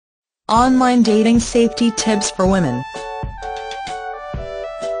Online dating safety tips for women.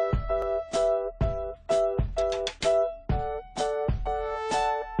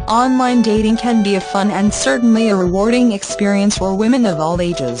 Online dating can be a fun and certainly a rewarding experience for women of all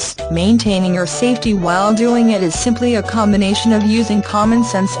ages. Maintaining your safety while doing it is simply a combination of using common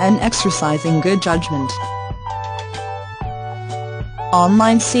sense and exercising good judgment.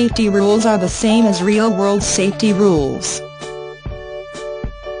 Online safety rules are the same as real-world safety rules.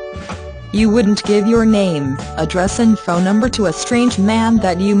 You wouldn't give your name, address and phone number to a strange man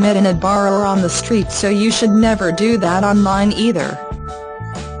that you met in a bar or on the street, so you should never do that online either.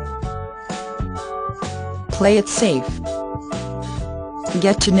 Play it safe.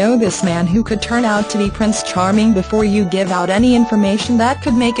 Get to know this man who could turn out to be Prince Charming before you give out any information that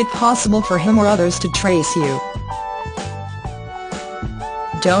could make it possible for him or others to trace you.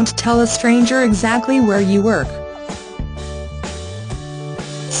 Don't tell a stranger exactly where you work.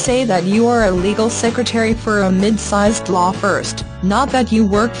 Say that you are a legal secretary for a mid-sized law firm, not that you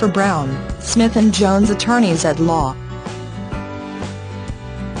work for Brown, Smith & Jones Attorneys at Law.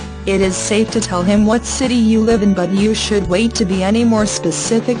 It is safe to tell him what city you live in, but you should wait to be any more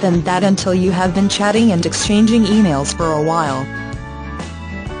specific than that until you have been chatting and exchanging emails for a while.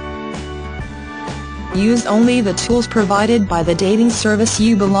 Use only the tools provided by the dating service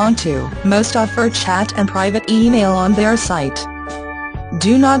you belong to. Most offer chat and private email on their site.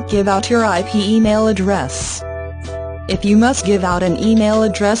 Do not give out your IP email address. If you must give out an email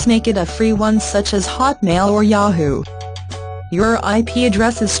address, make it a free one such as Hotmail or Yahoo. Your IP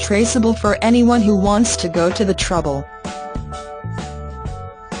address is traceable for anyone who wants to go to the trouble.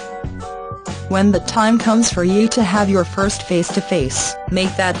 When the time comes for you to have your first face-to-face,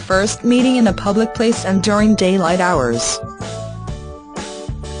 make that first meeting in a public place and during daylight hours.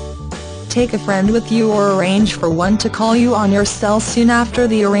 Take a friend with you or arrange for one to call you on your cell soon after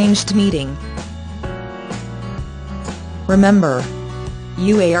the arranged meeting. Remember,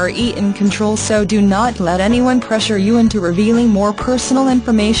 you are in control, so do not let anyone pressure you into revealing more personal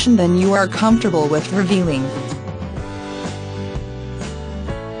information than you are comfortable with revealing.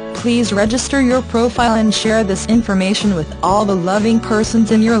 Please register your profile and share this information with all the loving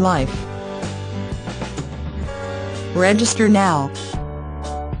persons in your life. Register now.